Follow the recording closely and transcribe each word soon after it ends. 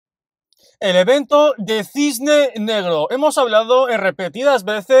El evento de Cisne Negro. Hemos hablado en repetidas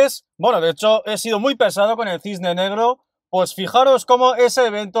veces, bueno, de hecho he sido muy pesado con el Cisne Negro, pues fijaros cómo ese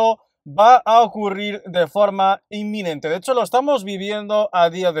evento va a ocurrir de forma inminente. De hecho lo estamos viviendo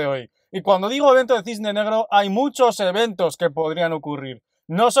a día de hoy. Y cuando digo evento de Cisne Negro, hay muchos eventos que podrían ocurrir.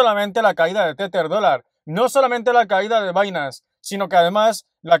 No solamente la caída de Tether dólar, no solamente la caída de Binance, sino que además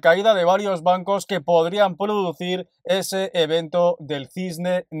la caída de varios bancos que podrían producir ese evento del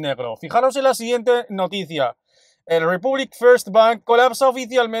Cisne Negro. Fijaros en la siguiente noticia. El Republic First Bank colapsa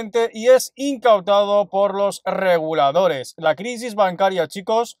oficialmente y es incautado por los reguladores. La crisis bancaria,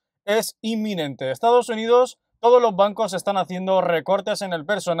 chicos, es inminente. Estados Unidos, todos los bancos están haciendo recortes en el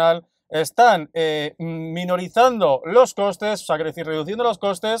personal, están minorizando los costes, o sea, es decir, reduciendo los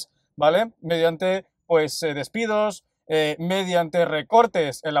costes, ¿vale? Mediante, pues, despidos, mediante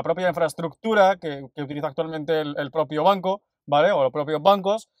recortes en la propia infraestructura que utiliza actualmente el propio banco, ¿vale? O los propios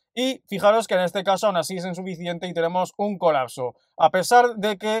bancos. Y fijaros que en este caso aún así es insuficiente y tenemos un colapso. A pesar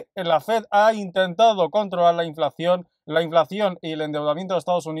de que la Fed ha intentado controlar la inflación y el endeudamiento de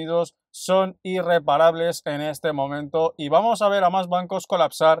Estados Unidos son irreparables en este momento y vamos a ver a más bancos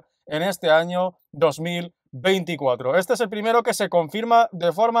colapsar en este año 2024. Este es el primero que se confirma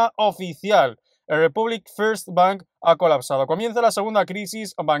de forma oficial. El Republic First Bank ha colapsado. Comienza la segunda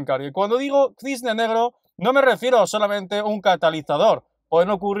crisis bancaria. Y cuando digo cisne negro, no me refiero solamente a un catalizador. Pueden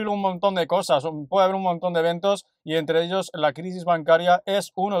ocurrir un montón de cosas, puede haber un montón de eventos y entre ellos la crisis bancaria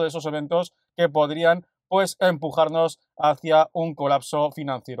es uno de esos eventos que podrían pues empujarnos hacia un colapso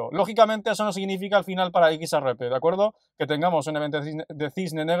financiero. Lógicamente eso no significa el final para XRP, ¿de acuerdo? Que tengamos un evento de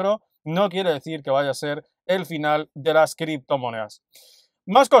cisne negro no quiere decir que vaya a ser el final de las criptomonedas.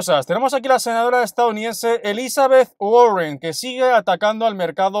 Más cosas, tenemos aquí la senadora estadounidense Elizabeth Warren que sigue atacando al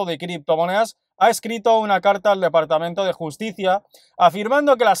mercado de criptomonedas. Ha escrito una carta al Departamento de Justicia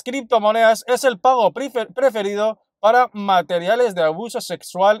afirmando que las criptomonedas es el pago preferido para materiales de abuso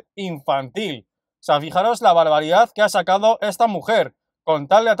sexual infantil. O sea, fijaros la barbaridad que ha sacado esta mujer con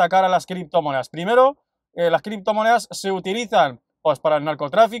tal de atacar a las criptomonedas. Primero, las criptomonedas se utilizan pues para el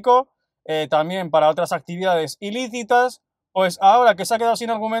narcotráfico, también para otras actividades ilícitas. Pues ahora que se ha quedado sin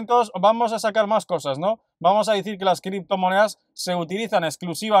argumentos, vamos a sacar más cosas, ¿no? Vamos a decir que las criptomonedas se utilizan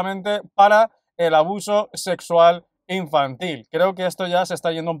exclusivamente para el abuso sexual infantil. Creo que esto ya se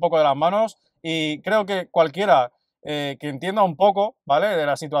está yendo un poco de las manos y creo que cualquiera que entienda un poco, ¿vale?, de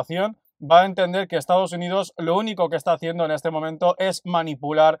la situación, va a entender que Estados Unidos lo único que está haciendo en este momento es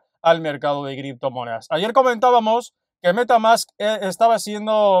manipular al mercado de criptomonedas. Ayer comentábamos que MetaMask estaba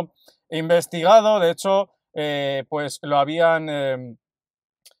siendo investigado, de hecho, pues lo habían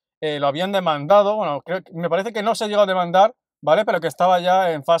demandado, bueno, me parece que no se llegó a demandar, ¿vale? Pero que estaba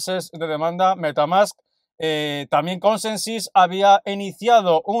ya en fases de demanda MetaMask. También Consensys había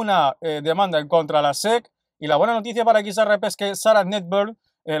iniciado una demanda en contra de la SEC y la buena noticia para XRP es que Sarah Netberg,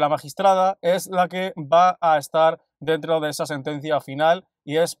 la magistrada, es la que va a estar dentro de esa sentencia final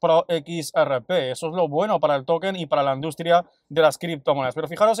y es pro XRP. Eso es lo bueno para el token y para la industria de las criptomonedas. Pero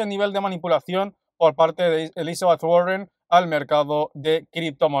fijaros el nivel de manipulación por parte de Elizabeth Warren al mercado de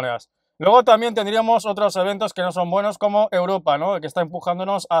criptomonedas. Luego también tendríamos otros eventos que no son buenos como Europa, ¿no?, que está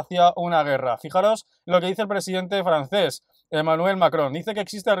empujándonos hacia una guerra. Fijaros lo que dice el presidente francés, Emmanuel Macron. Dice que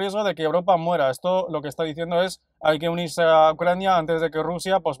existe el riesgo de que Europa muera. Esto lo que está diciendo es hay que unirse a Ucrania antes de que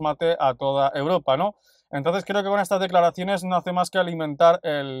Rusia pues mate a toda Europa, ¿no? Entonces creo que con estas declaraciones no hace más que alimentar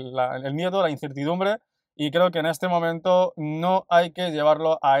el miedo, la incertidumbre. Y creo que en este momento no hay que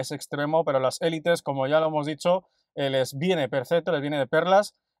llevarlo a ese extremo, pero las élites, como ya lo hemos dicho, les viene perfecto, les viene de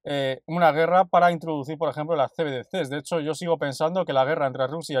perlas una guerra para introducir, por ejemplo, las CBDCs. De hecho, yo sigo pensando que la guerra entre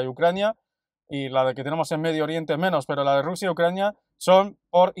Rusia y Ucrania, y la de que tenemos en Medio Oriente menos, pero la de Rusia y Ucrania son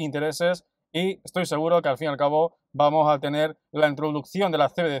por intereses y estoy seguro que al fin y al cabo vamos a tener la introducción de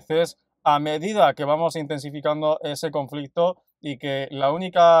las CBDCs a medida que vamos intensificando ese conflicto y que la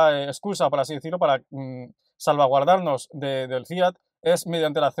única excusa, por así decirlo, para salvaguardarnos del fiat es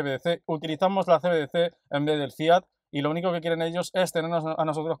mediante la CBDC. Utilizamos la CBDC en vez del fiat y lo único que quieren ellos es tenernos a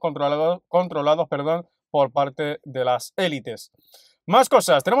nosotros controlados por parte de las élites. Más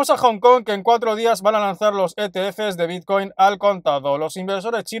cosas. Tenemos a Hong Kong que en 4 días van a lanzar los ETFs de Bitcoin al contado. Los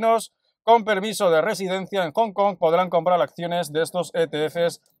inversores chinos con permiso de residencia en Hong Kong podrán comprar acciones de estos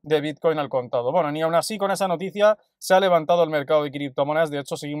ETFs de Bitcoin al contado. Bueno, ni aún así con esa noticia se ha levantado el mercado de criptomonedas. De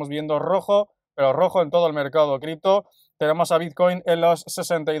hecho, seguimos viendo rojo, pero rojo en todo el mercado cripto. Tenemos a Bitcoin en los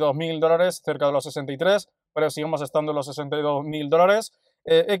 $62.000, cerca de los 63, pero seguimos estando en los $62.000.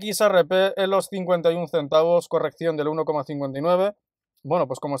 XRP en los 51 centavos, corrección del 1,59. Bueno,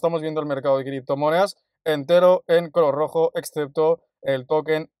 pues como estamos viendo el mercado de criptomonedas, entero en color rojo, excepto el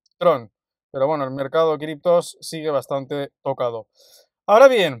token Tron. Pero bueno, el mercado de criptos sigue bastante tocado. Ahora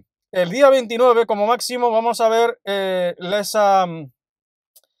bien, el día 29 como máximo vamos a ver esa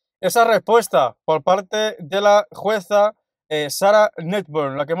respuesta por parte de la jueza Sarah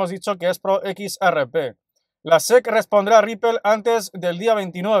Netburn, la que hemos dicho que es pro XRP. La SEC responderá a Ripple antes del día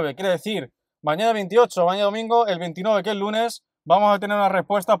 29, quiere decir, mañana 28, mañana domingo, el 29 que es lunes, vamos a tener una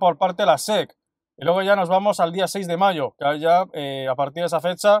respuesta por parte de la SEC. Y luego ya nos vamos al día 6 de mayo, que ya a partir de esa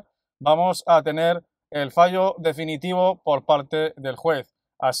fecha vamos a tener el fallo definitivo por parte del juez.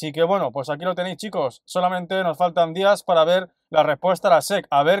 Así que bueno, pues aquí lo tenéis, chicos. Solamente nos faltan días para ver la respuesta a la SEC,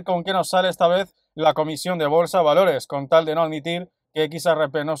 a ver con qué nos sale esta vez la Comisión de Bolsa de Valores, con tal de no admitir que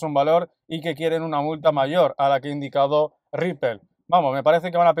XRP no es un valor y que quieren una multa mayor a la que ha indicado Ripple. Vamos, me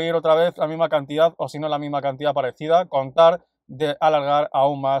parece que van a pedir otra vez la misma cantidad, o si no la misma cantidad parecida, contar de alargar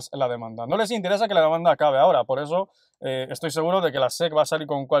aún más la demanda. No les interesa que la demanda acabe ahora, por eso estoy seguro de que la SEC va a salir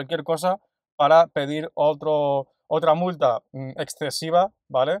con cualquier cosa para pedir otra multa excesiva,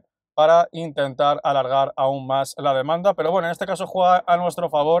 ¿vale? Para intentar alargar aún más la demanda. Pero bueno, en este caso juega a nuestro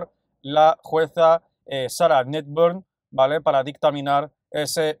favor la jueza Sarah Netburn, ¿vale? Para dictaminar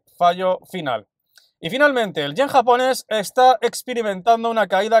ese fallo final. Y finalmente, el yen japonés está experimentando una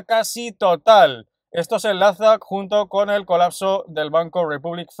caída casi total. Esto se enlaza junto con el colapso del banco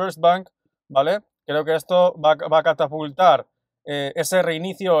Republic First Bank, ¿vale? Creo que esto va a catapultar ese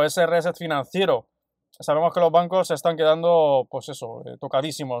reinicio, ese reset financiero. Sabemos que los bancos se están quedando, pues eso,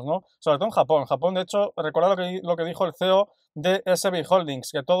 tocadísimos, ¿no? Sobre todo en Japón. Japón, de hecho, recordad lo que dijo el CEO de SB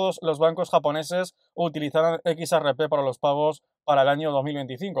Holdings, que todos los bancos japoneses utilizarán XRP para los pagos para el año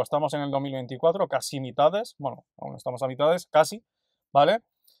 2025. Estamos en el 2024, casi mitades, bueno, aún estamos a mitades, casi, ¿vale?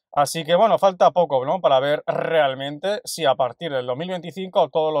 Así que bueno, falta poco, ¿no? Para ver realmente si a partir del 2025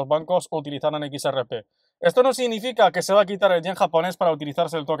 todos los bancos utilizarán XRP. Esto no significa que se va a quitar el yen japonés para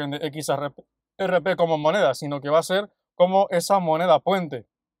utilizarse el token de XRP como moneda, sino que va a ser como esa moneda puente,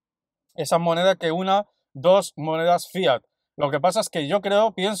 esa moneda que una dos monedas fiat. Lo que pasa es que yo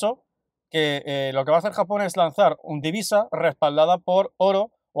pienso que lo que va a hacer Japón es lanzar un divisa respaldada por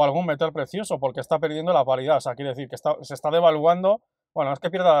oro o algún metal precioso, porque está perdiendo la paridad. O sea, quiere decir que se está devaluando, bueno, no es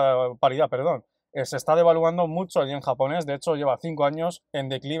que pierda paridad, perdón, se está devaluando mucho el yen japonés. De hecho, lleva 5 años en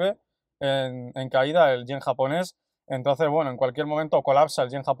declive, en caída el yen japonés. Entonces, bueno, en cualquier momento colapsa el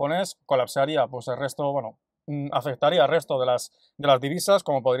yen japonés, colapsaría pues el resto, bueno, afectaría al resto de las divisas,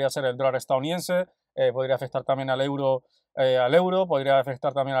 como podría ser el dólar estadounidense, podría afectar también al euro, podría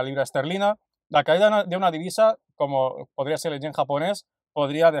afectar también a la libra esterlina. La caída de una divisa, como podría ser el yen japonés,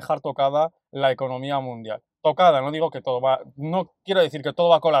 podría dejar tocada la economía mundial. Tocada, no digo que todo va, no quiero decir que todo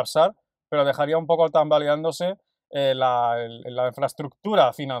va a colapsar, pero dejaría un poco tambaleándose la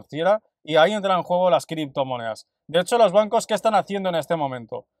infraestructura financiera, y ahí entran en juego las criptomonedas. De hecho, los bancos, ¿qué están haciendo en este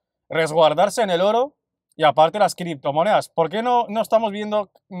momento? Resguardarse en el oro y aparte las criptomonedas. ¿Por qué no estamos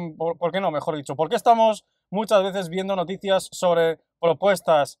viendo, por qué no, mejor dicho, por qué estamos muchas veces viendo noticias sobre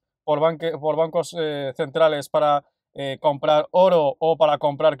propuestas por bancos centrales para comprar oro o para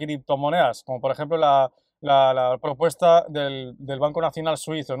comprar criptomonedas? Como por ejemplo la propuesta del Banco Nacional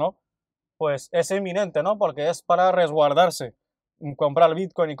Suizo, ¿no? Pues es inminente, ¿no? Porque es para resguardarse, comprar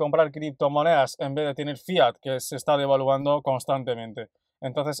Bitcoin y comprar criptomonedas en vez de tener fiat, que se está devaluando constantemente.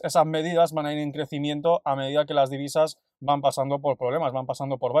 Entonces, esas medidas van a ir en crecimiento a medida que las divisas van pasando por problemas, van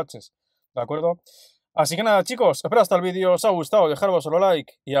pasando por baches, ¿de acuerdo? Así que nada, chicos, espero hasta el vídeo os ha gustado, dejar vuestro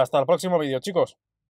like y hasta el próximo vídeo, chicos.